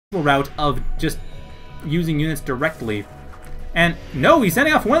route of just using units directly. And no, he's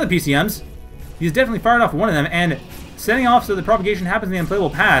sending off one of the PCMs. He's definitely fired off one of them and setting off so the propagation happens in the unplayable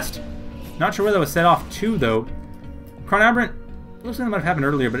past. Not sure where that was set off to, though. ChronAberant, looks like that might have happened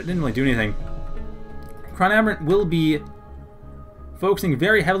earlier, but it didn't really do anything. ChronAberant will be focusing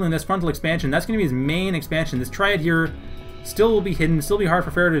very heavily on this frontal expansion. That's going to be his main expansion. This triad here still will be hidden, still be hard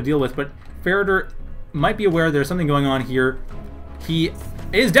for Ferretter to deal with, but Ferretter might be aware there's something going on here. He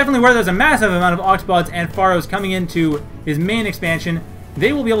is definitely aware there's a massive amount of Octopods and Pharos coming into his main expansion.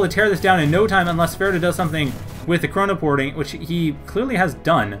 They will be able to tear this down in no time unless Ferretter does something with the chronoporting, which he clearly has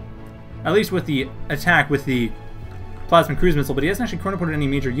done. At least with the attack with the Plasma Cruise Missile, but he hasn't actually chronoported any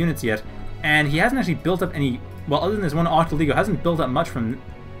major units yet. And he hasn't actually built up any, well, other than this one Octolego, hasn't built up much from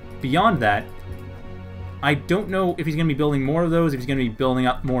beyond that. I don't know if he's going to be building more of those, if he's going to be building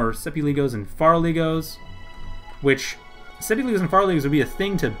up more Sepilegos and Farlegos, which Sepilegos and Farlegos would be a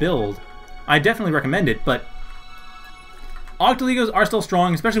thing to build. I definitely recommend it, but Octolegos are still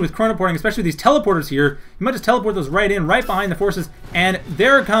strong, especially with chronoporting, especially with these teleporters here. You might just teleport those right in, right behind the forces, and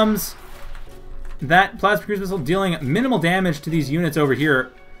there comes that Plasma Cruise Missile dealing minimal damage to these units over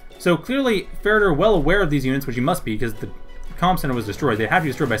here. So clearly, Ferretter well aware of these units, which he must be, because the comm center was destroyed. They have to be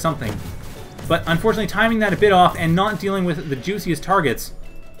destroyed by something. But unfortunately, timing that a bit off and not dealing with the juiciest targets.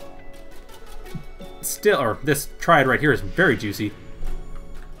 Still, or this triad right here is very juicy.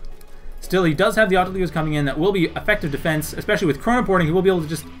 Still, he does have the Octolegos coming in that will be effective defense, especially with chronoporting. He will be able to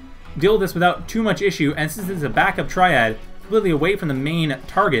just deal with this without too much issue. And since it's a backup triad, completely away from the main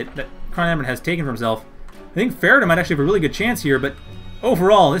target that ChronAberant has taken for himself, I think Ferretter might actually have a really good chance here, but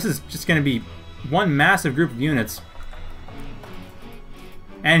overall, this is just going to be one massive group of units.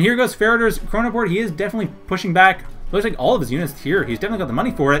 And here goes Ferretter's chronoport. He is definitely pushing back. Looks like all of his units here. He's definitely got the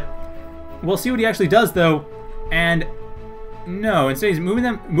money for it. We'll see what he actually does, though. And no, instead he's moving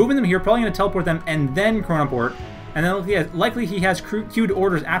them here, probably going to teleport them, and then chronoport. And then likely he has queued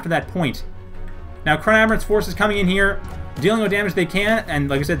orders after that point. Now, ChronAberant's forces coming in here, dealing what damage they can, and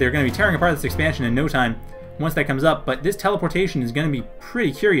like I said, they're going to be tearing apart this expansion in no time once that comes up. But this teleportation is going to be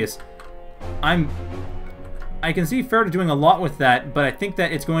pretty curious. I can see Ferretter doing a lot with that, but I think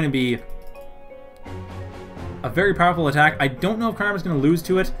that it's going to be a very powerful attack. I don't know if ChronAberant's going to lose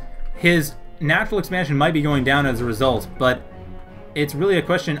to it. His natural expansion might be going down as a result, but it's really a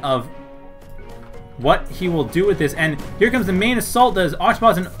question of what he will do with this. And here comes the main assault. There's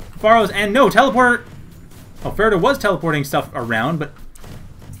Octopods and Pharos, and no, teleporter. Oh, Ferretter was teleporting stuff around, but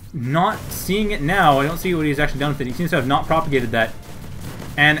not seeing it now. I don't see what he's actually done with it. He seems to have not propagated that.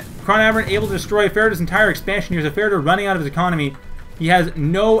 And ChronAberant able to destroy Ferretter's entire expansion here. So Ferretter running out of his economy. He has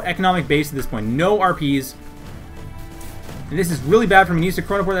no economic base at this point. No RPs. And this is really bad for him. He needs to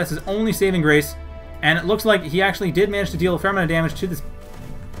chronoport. That's his only saving grace. And it looks like he actually did manage to deal a fair amount of damage to this.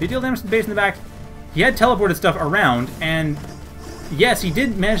 Did he deal damage to the base in the back? He had teleported stuff around. And yes, he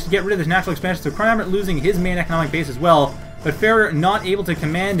did manage to get rid of this natural expansion. So ChronAberant losing his main economic base as well. But Ferretter not able to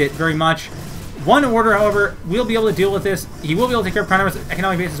command it very much. One order, however, will be able to deal with this. He will be able to take care of ChronAberant's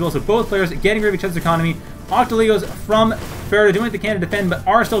economic base as well. So both players getting rid of each other's economy. Octolegos from Ferretter doing what they can to defend, but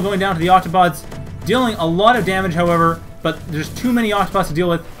are still going down to the Octopods. Dealing a lot of damage, however, but there's too many Octopods to deal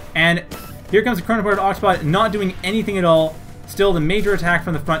with. And here comes the chronoported Octopod, not doing anything at all. Still, the major attack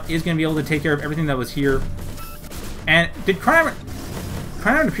from the front is going to be able to take care of everything that was here. And did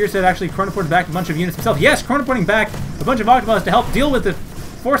ChronAberant appears to have actually chronoported back a bunch of units himself. Yes, chronoporting back a bunch of Octopods to help deal with the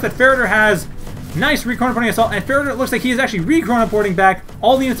force that Ferretter has. Nice re-chronoporting assault, and Ferretter looks like he is actually re-chronoporting back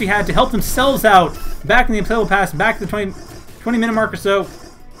all the units he had to help themselves out back in the Imperial Pass, back to the 20-minute mark or so.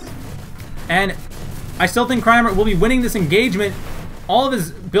 And I still think ChronAberant will be winning this engagement. All of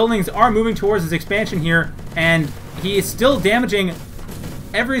his buildings are moving towards his expansion here, and he is still damaging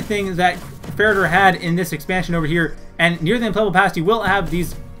everything that Ferretter had in this expansion over here. And near the Imperial Pass, he will have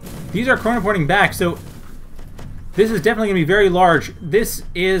these are chronoporting back, so this is definitely going to be very large. This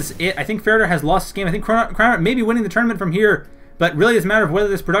is it. I think Ferretter has lost this game. I think ChronAberant may be winning the tournament from here, but really it's a matter of whether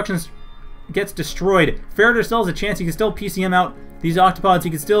this production gets destroyed. Ferretter still has a chance. He can still PCM out these Octopods. He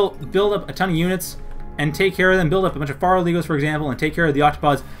can still build up a ton of units and take care of them, build up a bunch of Farlegos, for example, and take care of the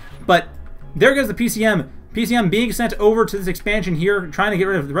Octopods. But there goes the PCM. PCM being sent over to this expansion here, trying to get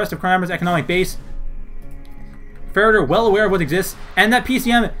rid of the rest of ChronAberant's economic base. Ferretter well aware of what exists, and that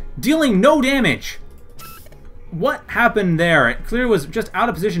PCM dealing no damage. What happened there? It clearly was just out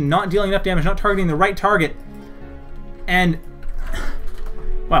of position, not dealing enough damage, not targeting the right target. And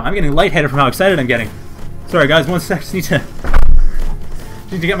wow, I'm getting lightheaded from how excited I'm getting. Sorry guys, one sec. Just need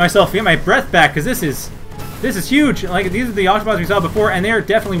to get my breath back, because this is huge. Like, these are the Octopods we saw before, and they're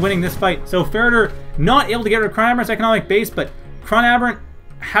definitely winning this fight. So Ferretter not able to get rid of ChronAberant's economic base, but ChronAberant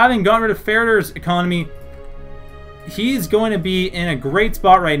having gotten rid of Ferretter's economy, he's going to be in a great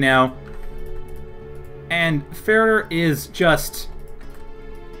spot right now. And Ferretter is just...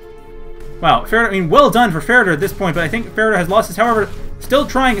 Wow, Ferretter, I mean, well done for Ferretter at this point, but I think Ferretter has lost his. However, still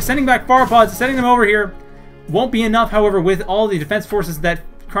trying, sending back Pharopods, sending them over here. Won't be enough, however, with all the defense forces that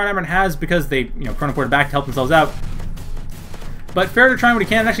ChronAberant has, because they, chronoported back to help themselves out. But Ferretter trying what he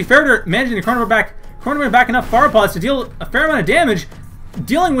can, and actually Ferretter managing to chronoport back enough Pharopods to deal a fair amount of damage.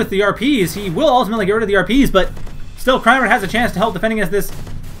 Dealing with the RPs, he will ultimately get rid of the RPs, but still ChronAberant has a chance to help defending against this.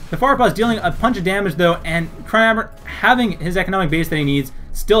 The Pharopods dealing a bunch of damage though, and ChronAberant, having his economic base that he needs,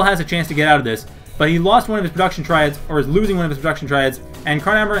 still has a chance to get out of this. But he lost one of his production triads, or is losing one of his production triads, and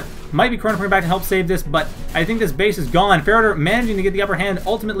ChronAberant might be chronoporting back to help save this, but I think this base is gone. Ferretter managing to get the upper hand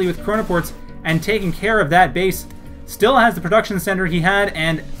ultimately with chronoports and taking care of that base. Still has the production center he had,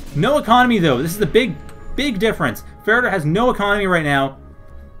 and no economy though. This is the big difference. Ferretter has no economy right now.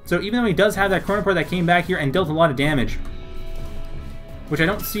 So even though he does have that chronoport that came back here and dealt a lot of damage, which I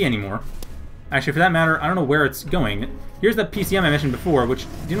don't see anymore. Actually, for that matter, I don't know where it's going. Here's the PCM I mentioned before, which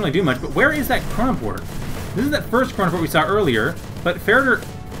didn't really do much, but where is that chronoport? This is that first chronoport we saw earlier, but Ferretter,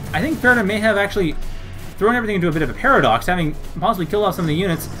 I think Ferretter may have actually thrown everything into a bit of a paradox, having possibly killed off some of the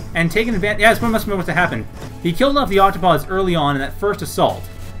units and taken advantage. Yeah, this one must have been what happened. He killed off the Octopods early on in that first assault,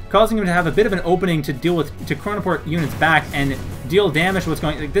 causing him to have a bit of an opening to deal with, to chronoport units back and deal damage to what's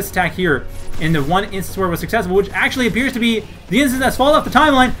going, like this attack here, in the one instance where it was successful, which actually appears to be the instance that's fallen off the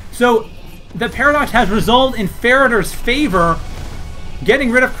timeline. So the paradox has resolved in Ferretter's favor,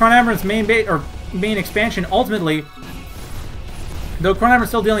 getting rid of ChronAberant's main base, or main expansion ultimately. Though ChronAberant's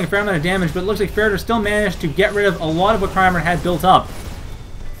still dealing a fair amount of damage, but it looks like Ferretter still managed to get rid of a lot of what ChronAberant had built up.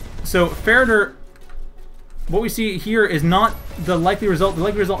 So Ferretter, what we see here is not the likely result. The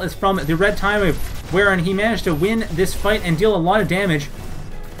likely result is from the red time wave, wherein he managed to win this fight and deal a lot of damage.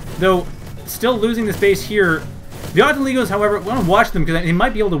 Though still losing this base here. The Octolegos, however, we want to watch them because they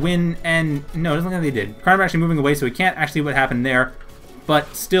might be able to win, and no, it doesn't look like they did. ChronAberant actually moving away, so we can't actually see what happened there.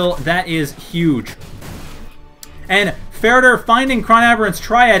 But still, that is huge. And Ferretter finding ChronAberant's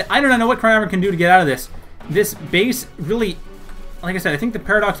triad. I do not know what ChronAberant can do to get out of this. This base really, like I said, I think the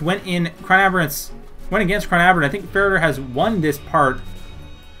paradox went against ChronAberant. I think Ferretter has won this part,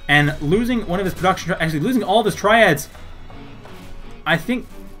 and losing one of his production, actually losing all of his triads. I think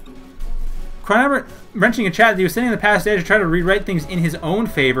ChronAberant mentioning a chat that he was sitting in the past stage to try to rewrite things in his own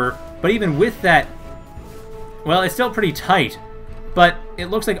favor, but even with that, well, it's still pretty tight. But it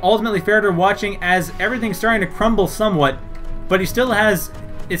looks like ultimately Ferretter watching as everything's starting to crumble somewhat, but he still has,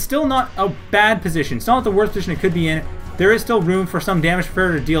 it's still not a bad position. It's not the worst position it could be in. There is still room for some damage for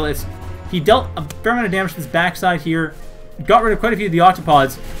Ferretter to deal. He dealt a fair amount of damage to this backside here, got rid of quite a few of the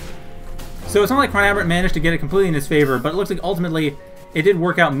Octopods. So it's not like ChronAberant managed to get it completely in his favor, but it looks like ultimately it did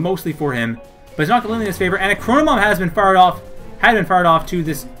work out mostly for him. But it's not completely in his favor, and a Chronomom had been fired off to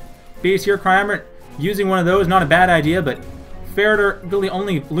this base here. ChronAberant using one of those, not a bad idea, but Ferretter really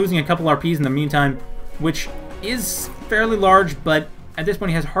only losing a couple RPs in the meantime, which is fairly large, but at this point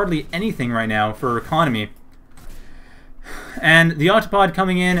he has hardly anything right now for economy. And the Octopod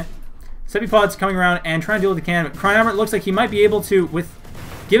coming in, Sepipod's coming around and trying to deal with the can, but ChronAberant looks like he might be able to,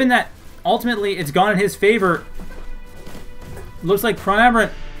 given that ultimately it's gone in his favor, looks like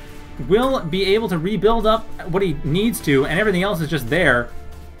ChronAberant will be able to rebuild up what he needs to, and everything else is just there.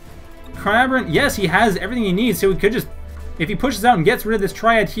 ChronAberant, yes, he has everything he needs, so he could just, if he pushes out and gets rid of this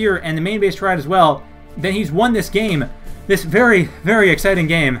triad here and the main base triad as well, then he's won this game. This very, very exciting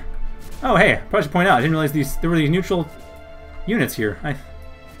game. Oh, hey, I probably should point out, I didn't realize there were these neutral units here.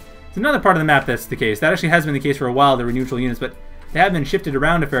 It's another part of the map that's the case. That actually has been the case for a while, there were neutral units, but they have been shifted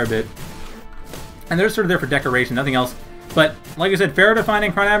around a fair bit. And they're sort of there for decoration, nothing else. But, like I said, Ferretter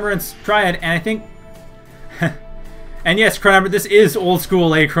finding ChronAberant's triad, and I think... and yes, ChronAberant, this is old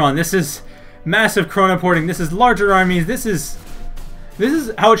school Achron. This is massive chronoporting. This is larger armies. This is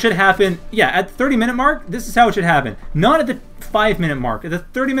how it should happen. Yeah, at the 30-minute mark, this is how it should happen. Not at the 5-minute mark. At the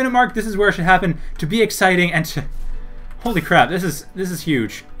 30-minute mark, this is where it should happen to be exciting and to... Holy crap, this is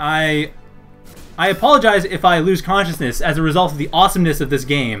huge. I apologize if I lose consciousness as a result of the awesomeness of this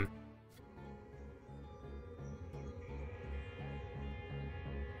game.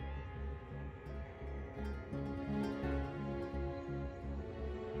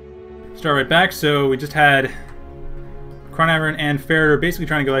 Start right back. So we just had ChronAberant and Ferretter basically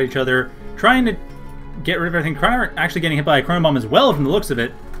trying to go at each other, trying to get rid of everything. ChronAberant actually getting hit by a Chronobomb as well from the looks of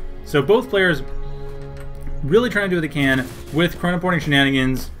it. So both players really trying to do what they can with chronoporting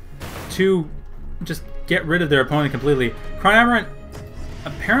shenanigans to just get rid of their opponent completely. ChronAberant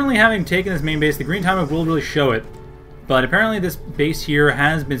apparently having taken his main base, the green time will really show it. But apparently this base here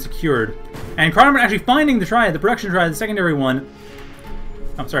has been secured. And ChronAberant actually finding the triad, the production triad, the secondary one.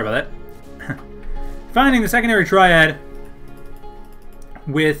 I'm sorry about that. Finding the secondary triad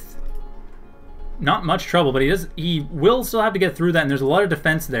with not much trouble, but he will still have to get through that, and there's a lot of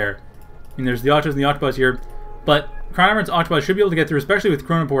defense there. I mean, there's the Octos and the Octopods here, but ChronAberant's Octopod should be able to get through, especially with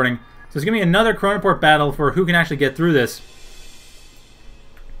Chronoporting. So it's going to be another Chronoport battle for who can actually get through this.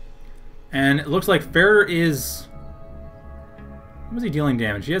 And it looks like Ferretter is... Was he dealing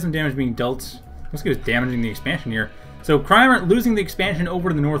damage? He has some damage being dealt. Looks like he was damaging the expansion here. So ChronAberant losing the expansion over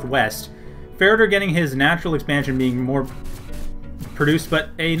to the northwest. Ferretter getting his natural expansion being more produced, but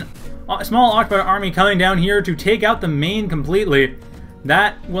a small Octopod army coming down here to take out the main completely.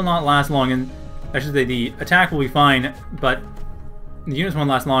 That will not last long, and I should say the attack will be fine, but the units won't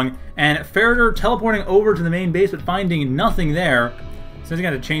last long. And Ferretter teleporting over to the main base, but finding nothing there. So he's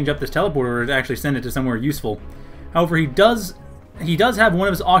got to change up this teleporter to actually send it to somewhere useful. However, he does have one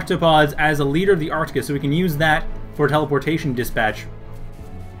of his Octopods as a leader of the Arcticus, so we can use that for teleportation dispatch.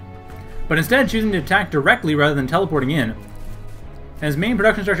 But instead, choosing to attack directly rather than teleporting in. And his main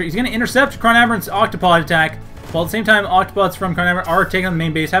production structure, he's going to intercept ChronAberant's Octopod attack, while at the same time, Octopods from ChronAberant are taking on the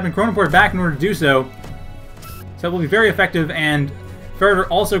main base, having Chronoported back in order to do so. So it will be very effective, and Ferretter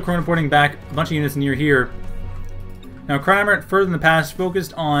also Chronoporting back a bunch of units near here. Now, ChronAberant, further in the past,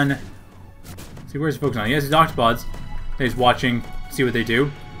 focused on... Let's see, where's he focused on? He has his Octopods that he's watching, see what they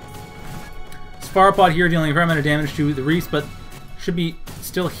do. Spharopod here dealing a fair amount of damage to the Reefs, but should be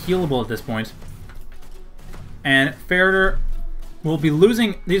still healable at this point. And Ferretter will be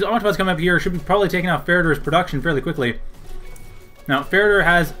losing... These Octopods coming up here should be probably taking out Ferretter's production fairly quickly. Now, Ferretter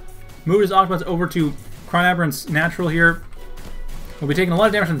has moved his Octopods over to ChronAberant's natural here. We'll be taking a lot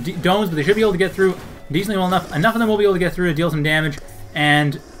of damage from the domes, but they should be able to get through decently well enough. Enough of them will be able to get through to deal some damage.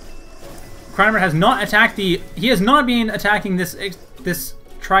 And ChronAberant has not attacked the... He has not been attacking this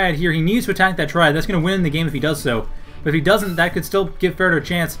triad here. He needs to attack that triad. That's going to win the game if he does so. But if he doesn't, that could still give Ferretter a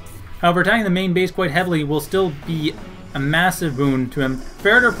chance. However, attacking the main base quite heavily will still be a massive boon to him.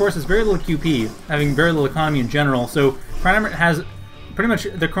 Ferretter, of course, has very little QP, having very little economy in general, so ChronAberant has pretty much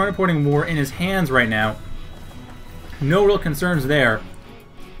the Chronoporting war in his hands right now. No real concerns there.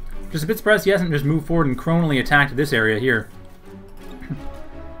 Just a bit surprised he hasn't just moved forward and chronally attacked this area here.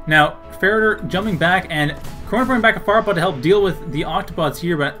 Now, Ferretter jumping back and Chronoporting back a Pharopod to help deal with the Octopods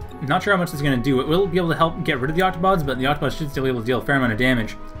here, but not sure how much it's going to do. It will be able to help get rid of the Octopods, but the Octopods should still be able to deal a fair amount of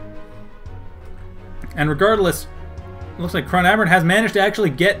damage. And regardless, it looks like ChronAberant has managed to actually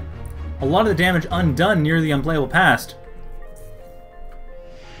get a lot of the damage undone near the unplayable past.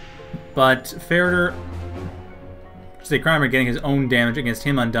 But Ferretter... say ChronAberant getting his own damage against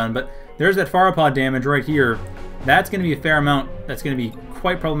him undone, but there's that Pharopod damage right here. That's going to be a fair amount. That's going to be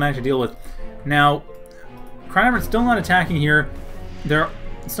quite problematic to deal with. Now, ChronAberant's still not attacking here. They're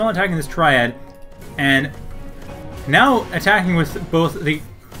still not attacking this triad, and now attacking with both the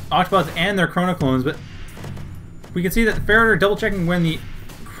Octopods and their Chronoclones, but we can see that Ferretter double-checking when the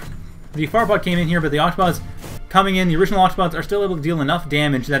Pharopod came in here, but the Octopods coming in, the original Octopods are still able to deal enough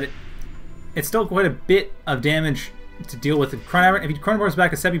damage that it's still quite a bit of damage to deal with. ChronAberant, if he Chronoports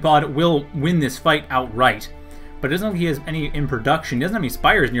back a Sepipod, will win this fight outright. But it doesn't look like he has any in production. He doesn't have any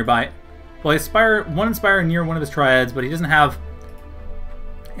Spires nearby. Well, he has one Spire near one of his Triads, but he doesn't have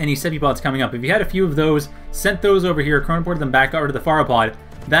any Sepipods coming up. If he had a few of those, sent those over here, Chronoported them back, got rid of the Pharopod,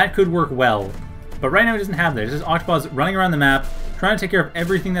 that could work well. But right now he doesn't have that. It's just Octopods running around the map, trying to take care of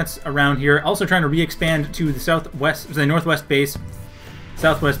everything that's around here. Also trying to re-expand to the southwest, the northwest base.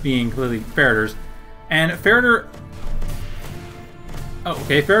 Southwest being clearly Ferretter's. And Ferretter... Oh,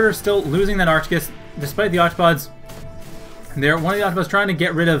 okay. Ferretter's still losing that Arcticus, despite the Octopods. There, one of the Octopods trying to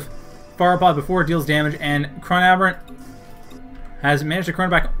get rid of Pharopod before it deals damage, and ChronAberant has managed to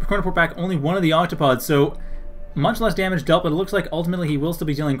Chronoport back only one of the Octopods, so much less damage dealt, but it looks like ultimately he will still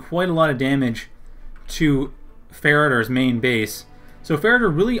be dealing quite a lot of damage to Ferretter's main base. So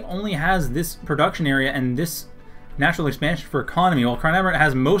Ferretter really only has this production area and this natural expansion for economy, while ChronAberant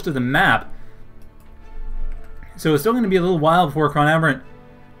has most of the map. So it's still going to be a little while before ChronAberant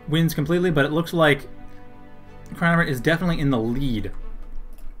wins completely, but it looks like ChronAberant is definitely in the lead.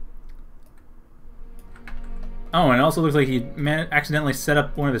 Oh, and it also looks like he accidentally set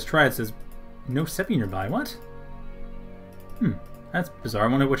up one of his triads that says no Sepi nearby. What? That's bizarre. I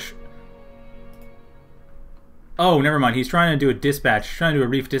wonder which... Oh, never mind. He's trying to do a dispatch. He's trying to do a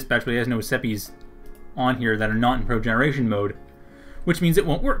reef dispatch, but he has no Sepis on here that are not in pro-generation mode, which means it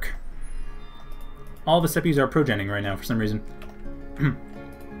won't work. All of the Sepis are progening right now for some reason.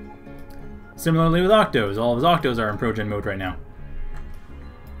 Similarly with Octos. All of his Octos are in progen mode right now.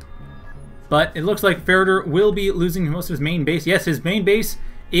 But it looks like Ferretter will be losing most of his main base. Yes, his main base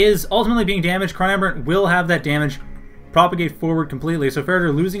is ultimately being damaged. ChronAberant will have that damage propagate forward completely. So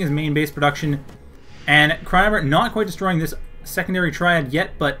Ferretter losing his main base production. And ChronAberant not quite destroying this secondary triad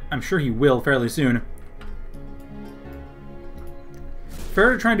yet, but I'm sure he will fairly soon.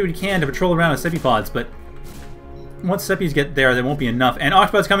 Ferretter trying to do what he can to patrol around with Sepipods, but once Seppies get there, there won't be enough. And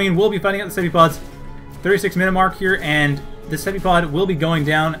Octopods coming in will be fighting out the Sepipods. 36-minute mark here, and the Sepipod will be going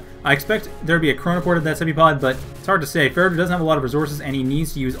down. I expect there to be a Chronoport of that Sepipod, but it's hard to say. Ferretter doesn't have a lot of resources, and he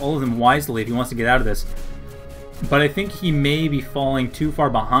needs to use all of them wisely if he wants to get out of this. But I think he may be falling too far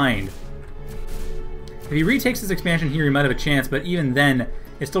behind. If he retakes this expansion here, he might have a chance, but even then,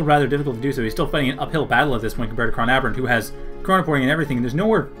 it's still rather difficult to do so. He's still fighting an uphill battle at this point compared to ChronAberant, who has Chronoporting and everything. There's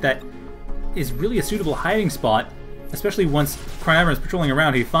nowhere that is really a suitable hiding spot, especially once ChronAberant is patrolling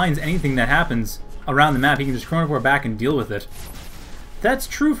around. If he finds anything that happens around the map, he can just Chronoport back and deal with it. That's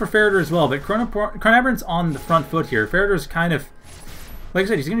true for Ferretter as well, but ChronAberant's on the front foot here. Ferretter's kind of, like I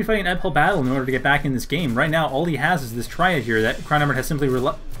said, he's going to be fighting an uphill battle in order to get back in this game. Right now, all he has is this triad here that ChronAberant has simply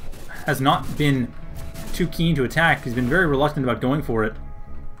has not been too keen to attack. He's been very reluctant about going for it.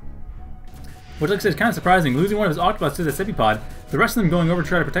 Which, like I said, is kind of surprising. Losing one of his Octopods to the Sepipod, the rest of them going over to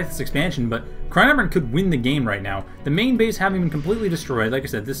try to protect this expansion, but ChronAberant could win the game right now. The main base having been completely destroyed, like I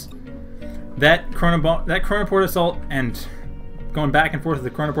said, that Chronoport assault and going back and forth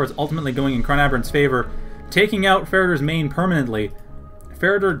with the Chronoports ultimately going in ChronAberant's favor, taking out Ferretter's main permanently.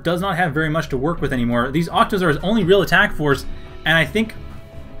 Ferretter does not have very much to work with anymore. These Octos are his only real attack force, and I think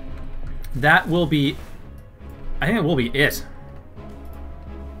that will be... I think it will be it.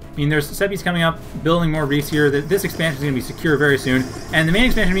 I mean, there's Seppies coming up, building more reefs here. This expansion is going to be secure very soon. And the main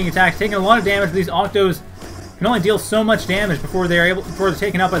expansion being attacked, taking a lot of damage. These Octos can only deal so much damage before they're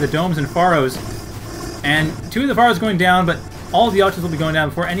taken out by the Domes and Pharaohs. And 2 of the Pharaohs going down, but all of the Octos will be going down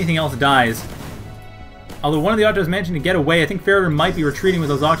before anything else dies. Although one of the Octos mentioned to get away, I think Ferretter might be retreating with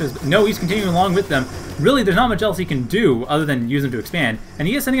those Octos. But no, he's continuing along with them. Really, there's not much else he can do other than use them to expand. And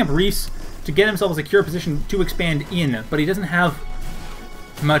he is setting up reefs to get himself a secure position to expand in, but he doesn't have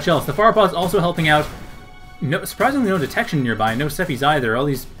much else. The Pharopod's also helping out. No, surprisingly, no detection nearby. No Seppies either. All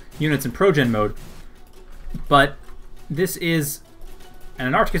these units in Progen mode. But this is... And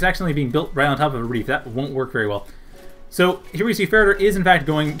an Arcticus accidentally being built right on top of a reef. That won't work very well. So here we see Ferretter is in fact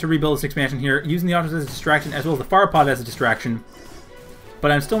going to rebuild this expansion here, using the Octos as a distraction as well as the Pharopod as a distraction.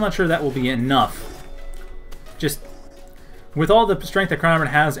 But I'm still not sure that will be enough. Just with all the strength that ChronAberant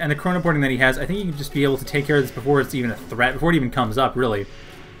has and the Chronoporting that he has, I think he can just be able to take care of this before it's even a threat, before it even comes up, really.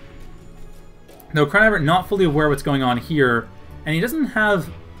 Though ChronAberant not fully aware of what's going on here, and he doesn't have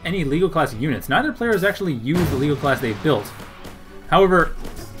any legal class units. Neither player has actually used the legal class they've built. However,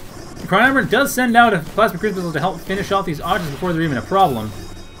 ChronAberant does send out a Plasma Crucible to help finish off these Octos before they're even a problem.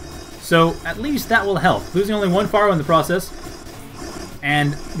 So at least that will help. Losing only 1 Pharaoh in the process,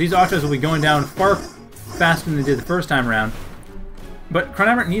 and these Octos will be going down far faster than they did the first time around. But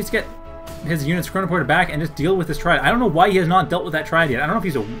ChronAberant needs to get his units Chronoported back and just deal with this triad. I don't know why he has not dealt with that triad yet. I don't know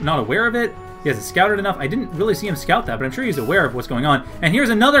if he's not aware of it. He hasn't scouted enough. I didn't really see him scout that, but I'm sure he's aware of what's going on. And here's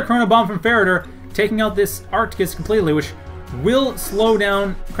another Chronobomb from Ferretter, taking out this Arcticus completely, which will slow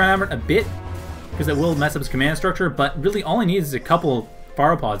down ChronAberant a bit, because it will mess up his command structure, but really all he needs is a couple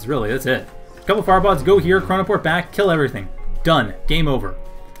Pharopods, really. That's it. A couple Pharopods, go here, Chronoport back, kill everything. Done. Game over.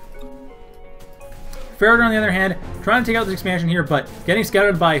 Ferretter, on the other hand, trying to take out this expansion here, but getting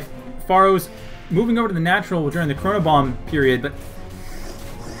scouted by Pharaohs, moving over to the natural during the Chronobomb period, but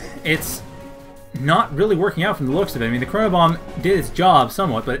it's not really working out from the looks of it. I mean, the Chronobomb did its job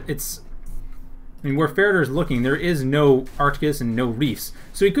somewhat, but it's... I mean, where Ferretter is looking, there is no Arcticus and no reefs.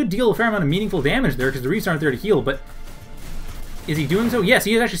 So he could deal a fair amount of meaningful damage there, because the reefs aren't there to heal, but... Is he doing so? Yes,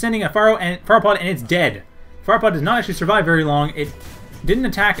 he is actually sending a Pharopod, and it's dead. Pharopod does not actually survive very long. It didn't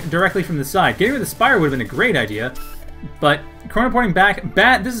attack directly from the side. Getting rid of the Spire would have been a great idea, but Chronoporting back,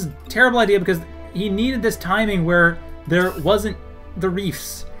 this is a terrible idea because he needed this timing where there wasn't the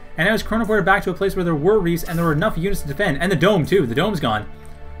reefs. And now he's Chronoported back to a place where there were reefs and there were enough units to defend. And the dome, too. The dome's gone.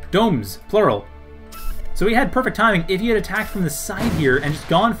 Domes, plural. So he had perfect timing if he had attacked from the side here and just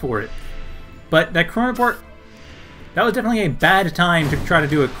gone for it. But that Chronoport, that was definitely a bad time to try to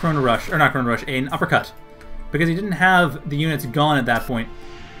do a Chrono Rush, or not Chrono Rush, an uppercut. Because he didn't have the units gone at that point.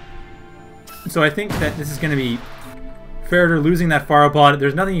 So I think that this is going to be Ferretter losing that Pharopod.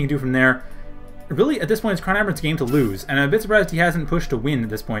 There's nothing you can do from there. Really, at this point, it's ChronAberant's game to lose. And I'm a bit surprised he hasn't pushed to win at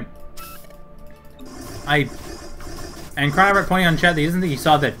this point. And ChronAberant pointing on chat that he doesn't think he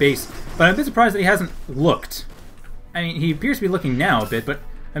saw that base. But I'm a bit surprised that he hasn't looked. I mean, he appears to be looking now a bit, but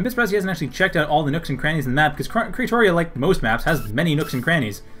I'm a bit surprised he hasn't actually checked out all the nooks and crannies in the map, because Cratoria, like most maps, has many nooks and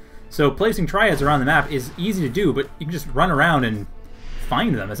crannies. So placing triads around the map is easy to do, but you can just run around and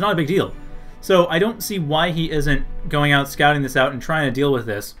find them. It's not a big deal. So I don't see why he isn't going out, scouting this out, and trying to deal with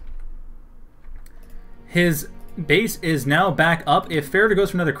this. His base is now back up. If Ferretter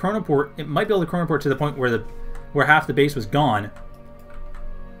goes for another chronoport, it might be able to chronoport to the point where half the base was gone.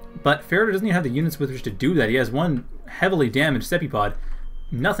 But Ferretter doesn't even have the units with which to do that. He has one heavily damaged Sepipod.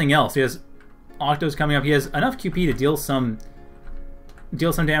 Nothing else. He has Octos coming up. He has enough QP to deal some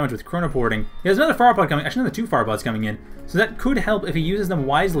damage with chronoporting. He has another Farpod coming. Actually, another 2 Farpods coming in. So that could help if he uses them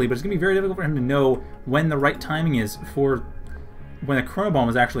wisely, but it's going to be very difficult for him to know when the right timing is for when a Chronobomb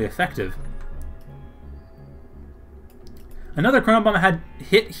is actually effective. Another Chronobomb had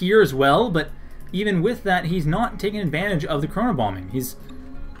hit here as well, but even with that, he's not taking advantage of the Chronobombing. He's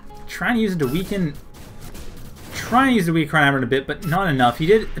trying to use it to weaken... ChronAberant a bit, but not enough. He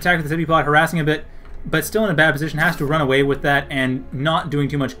did attack with the Sepipod, harassing a bit, but still in a bad position, has to run away with that, and not doing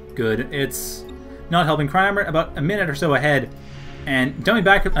too much good. It's not helping. ChronAberant about a minute or so ahead, and dumping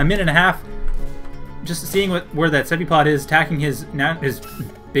back a minute and a half, just seeing where that Sepipod is, attacking his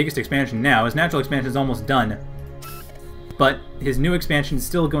biggest expansion now. His natural expansion is almost done, but his new expansion is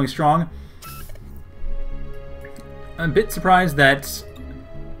still going strong. I'm a bit surprised that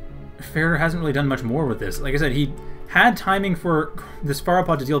Ferretter hasn't really done much more with this. Like I said, he had timing for this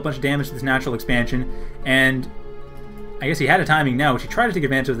Farapod to deal a bunch of damage to this natural expansion, and I guess he had a timing now, which he tried to take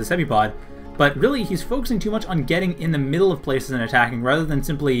advantage of the Sepipod, but really he's focusing too much on getting in the middle of places and attacking, rather than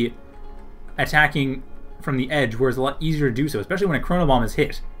simply attacking from the edge, where it's a lot easier to do so, especially when a Chronobomb is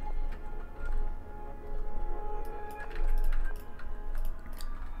hit.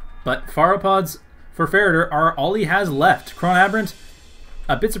 But Farapods for Ferretter are all he has left. ChronAberant,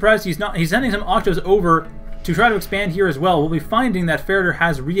 a bit surprised he's sending some Octos over to try to expand here as well. We'll be finding that Ferretter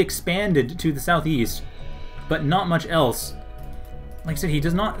has re-expanded to the southeast, but not much else. Like I said, he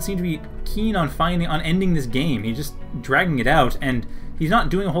does not seem to be keen on ending this game. He's just dragging it out, and he's not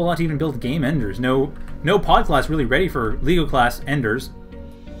doing a whole lot to even build game enders. No pod class really ready for Lego class enders.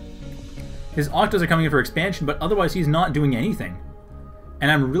 His Octos are coming in for expansion, but otherwise he's not doing anything. And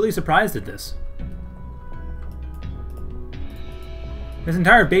I'm really surprised at this. This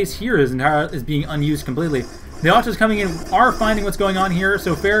entire base here is being unused completely. The Octos coming in are finding what's going on here,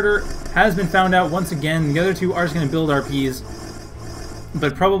 so Ferretter has been found out once again. The other two are just going to build RPs,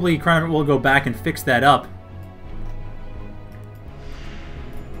 but probably ChronAberant will go back and fix that up.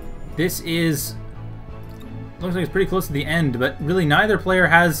 This looks like it's pretty close to the end, but really neither player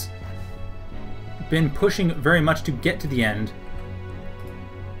has been pushing very much to get to the end.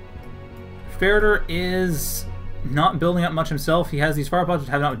 Ferretter is not building up much himself. He has these Firepods which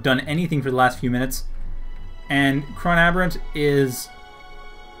have not done anything for the last few minutes. And ChronAberant is...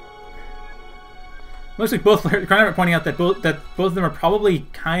 looks like both players... ChronAberant pointing out that both of them are probably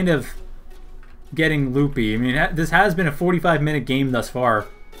kind of getting loopy. I mean, this has been a 45-minute game thus far.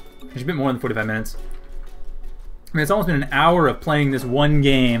 It's a bit more than 45 minutes. I mean, it's almost been an hour of playing this one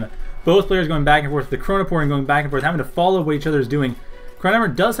game. Both players going back and forth, the Chronoporting going back and forth, having to follow what each other is doing.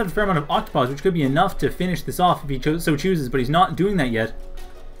 ChronAberant does have a fair amount of Octopods, which could be enough to finish this off if he so chooses, but he's not doing that yet.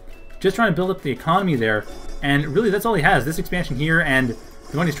 Just trying to build up the economy there, and really that's all he has, this expansion here and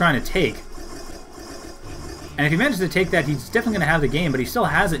the one he's trying to take. And if he manages to take that, he's definitely going to have the game, but he still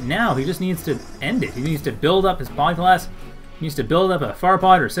has it now. He just needs to end it. He needs to build up his pod class, he needs to build up a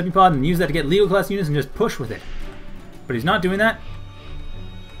Farpod or a Sepipod and use that to get Lego class units and just push with it. But he's not doing that,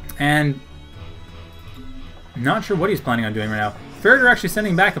 and I'm not sure what he's planning on doing right now. Ferretter actually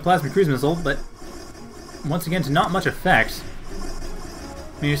sending back a plasma cruise missile, but once again to not much effect.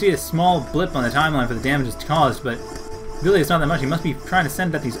 I mean, you see a small blip on the timeline for the damage it's caused, but really it's not that much. He must be trying to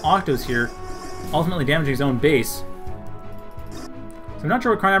send at these Octos here, ultimately damaging his own base. So I'm not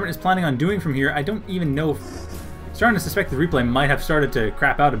sure what ChronAberant is planning on doing from here. I don't even know if... I'm starting to suspect the replay might have started to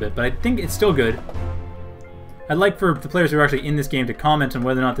crap out a bit, but I think it's still good. I'd like for the players who are actually in this game to comment on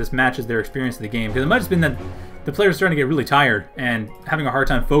whether or not this matches their experience of the game, because it might have been that the players are starting to get really tired and having a hard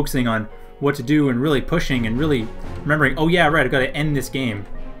time focusing on what to do and really pushing and really remembering, oh yeah, right, I've got to end this game.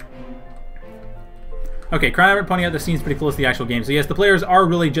 Okay, ChronAberant pointing out the scene's pretty close to the actual game, so yes, the players are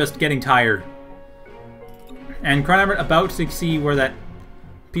really just getting tired. And ChronAberant about to see where that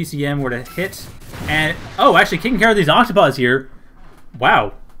PCM were to hit, and, oh, actually taking care of these Octopods here.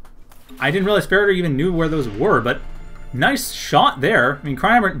 Wow. I didn't realize Ferretter even knew where those were, but nice shot there. I mean,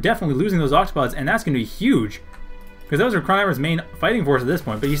 ChronAberant definitely losing those Octopods, and that's going to be huge. Because those are ChronAberant's main fighting force at this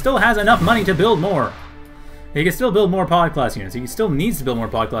point, but he still has enough money to build more. He can still build more pod class units. He still needs to build more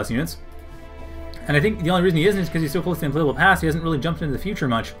pod class units. And I think the only reason he isn't is because he's so close to the unplayable pass, he hasn't really jumped into the future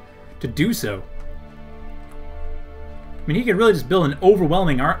much to do so. I mean, he could really just build an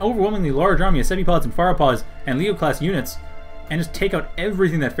overwhelmingly large army of Sepipods and Pharopods and Leo-class units and just take out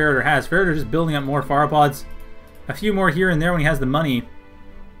everything that Ferretter has. Ferretter just building up more Pharopods, a few more here and there when he has the money.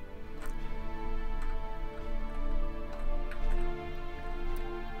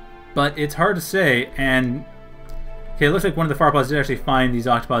 But it's hard to say, and... Okay, it looks like one of the Pharopods did actually find these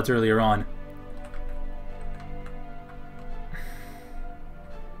Octopods earlier on.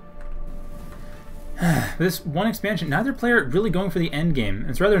 This one expansion, neither player really going for the end game.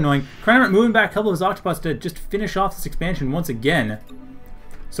 It's rather annoying. ChronAberant moving back a couple of his Octopods to just finish off this expansion once again.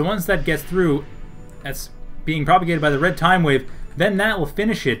 So once that gets through, that's being propagated by the red time wave, then that will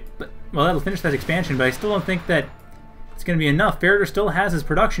finish it. But, well, that'll finish that expansion, but I still don't think that it's going to be enough. Ferretter still has his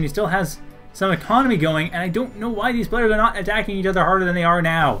production, he still has some economy going, and I don't know why these players are not attacking each other harder than they are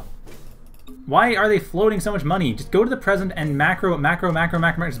now. Why are they floating so much money? Just go to the present and macro,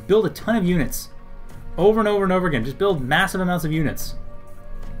 just build a ton of units. Over and over and over again. Just build massive amounts of units.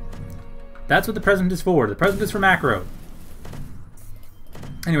 That's what the present is for. The present is for macro.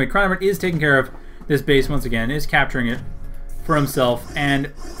 Anyway, ChronAberant is taking care of this base once again, is capturing it for himself,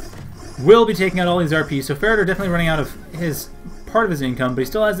 and will be taking out all these RPs. So Ferretter definitely running out of his part of his income, but he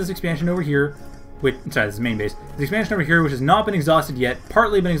still has this expansion over here, which, sorry, this is main base. This expansion over here, which has not been exhausted yet,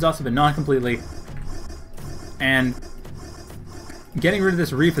 partly been exhausted, but not completely. And getting rid of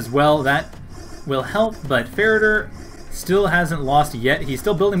this reef as well, that will help, but Ferretter still hasn't lost yet. He's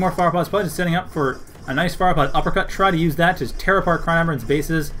still building more Pharopods, probably just setting up for a nice Pharopod uppercut, try to use that to tear apart ChronAberant's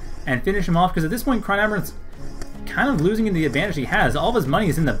bases and finish him off, because at this point ChronAberant's kind of losing the advantage he has. All of his money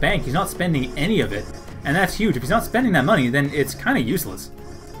is in the bank, he's not spending any of it, and that's huge. If he's not spending that money, then it's kind of useless.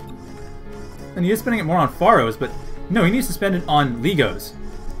 And he is spending it more on Pharos, but no, he needs to spend it on Legos.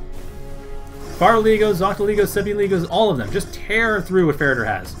 Pharo Legos, Octo Legos, Sepi Legos, all of them. Just tear through what Ferretter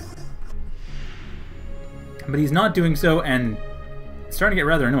has. But he's not doing so, and it's starting to get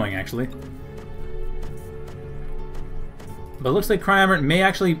rather annoying, actually. But it looks like ChronAberant may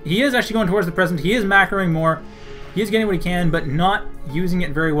actually... He is actually going towards the present. He is macroing more. He is getting what he can, but not using it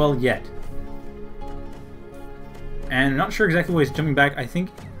very well yet. And I'm not sure exactly why he's jumping back. I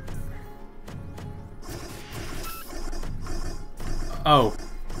think... Oh.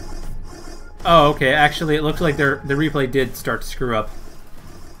 Oh, okay. Actually, it looks like the replay did start to screw up.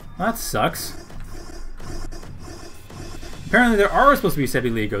 Well, that sucks. Apparently there are supposed to be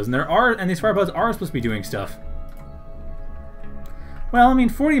Sepi Legos, and these Pharopods are supposed to be doing stuff. Well, I mean,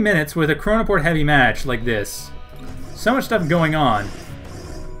 40 minutes with a Chronoport heavy match like this. So much stuff going on.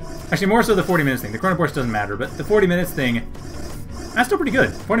 Actually, more so the 40 minutes thing. The Chronoports doesn't matter, but the 40 minutes thing, that's still pretty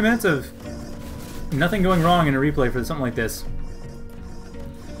good. 40 minutes of nothing going wrong in a replay for something like this.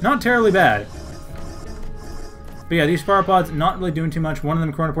 Not terribly bad. But yeah, these Pharopods not really doing too much. One of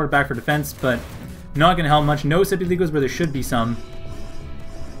them Chronoport back for defense, but not going to help much. No Sepi Legos where there should be some.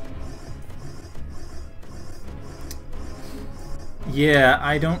 Yeah,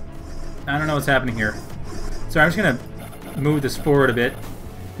 I don't know what's happening here. So I'm just going to move this forward a bit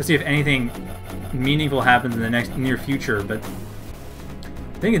to see if anything meaningful happens in the near future. But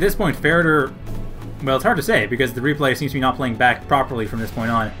I think at this point, Ferretter... Well, it's hard to say because the replay seems to be not playing back properly from this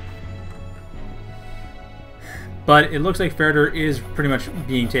point on. But it looks like Ferretter is pretty much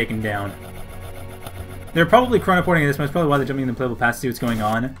being taken down. They're probably chronoporting at this point. That's probably why they're jumping in the playable path to see what's going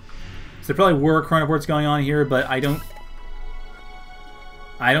on. So there probably were chronoports going on here, but I don't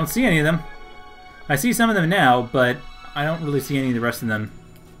see any of them. I see some of them now, but I don't really see any of the rest of them.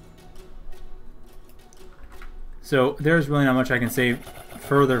 So there's really not much I can say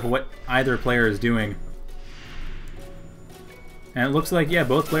further for what either player is doing. And it looks like, yeah,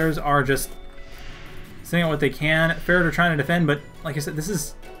 both players are just saying what they can. Ferretter trying to defend, but like I said, this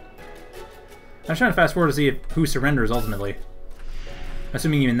is... I'm trying to fast forward to see who surrenders ultimately.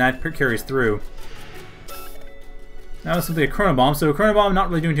 Assuming even that carries through. That was simply a Chronobomb, so Chronobomb not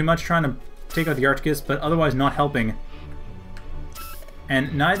really doing too much, trying to take out the Archicus, but otherwise not helping.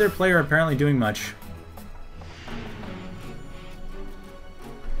 And neither player apparently doing much.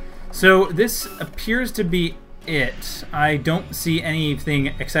 So this appears to be it. I don't see anything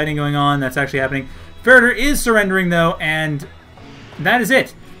exciting going on that's actually happening. Ferretter is surrendering though, and that is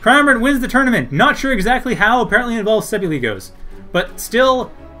it. ChronAberant wins the tournament. Not sure exactly how. Apparently it involves Sepi Legos. But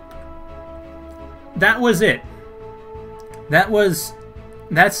still, that was it.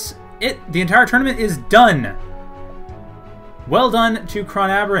 That's it. The entire tournament is done. Well done to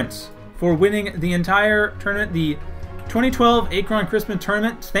ChronAberant for winning the entire tournament, the 2012 Achron Christmas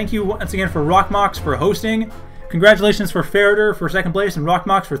tournament. Thank you once again for rocmox for hosting. Congratulations for Ferretter for second place and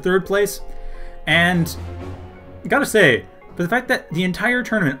rocmox for third place. And gotta say, for the fact that the entire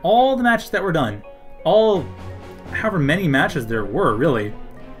tournament, all the matches that were done, all however many matches there were, really.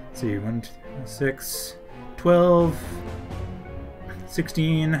 Let's see, 1, 2, 6, 12,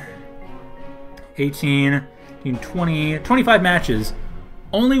 16, 18, 20, 25 matches.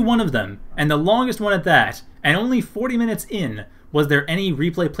 Only one of them, and the longest one at that, and only 40 minutes in, was there any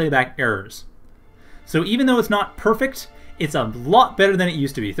replay playback errors. So even though it's not perfect, it's a lot better than it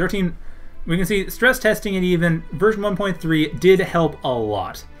used to be. 13, we can see stress testing it even, version 1.3 did help a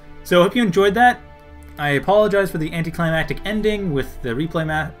lot. So I hope you enjoyed that. I apologize for the anticlimactic ending with the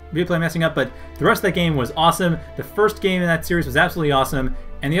replay messing up, but the rest of that game was awesome. The first game in that series was absolutely awesome,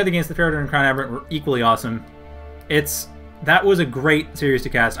 and the other games, the Ferretter and ChronAberant, were equally awesome. That was a great series to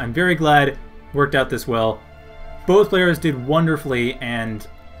cast. I'm very glad it worked out this well. Both players did wonderfully, and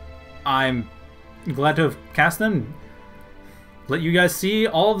I'm glad to have cast them. Let you guys see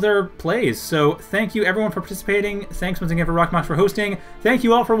all of their plays. So thank you everyone for participating. Thanks once again for rocmox for hosting. Thank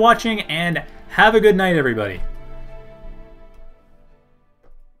you all for watching, and have a good night, everybody.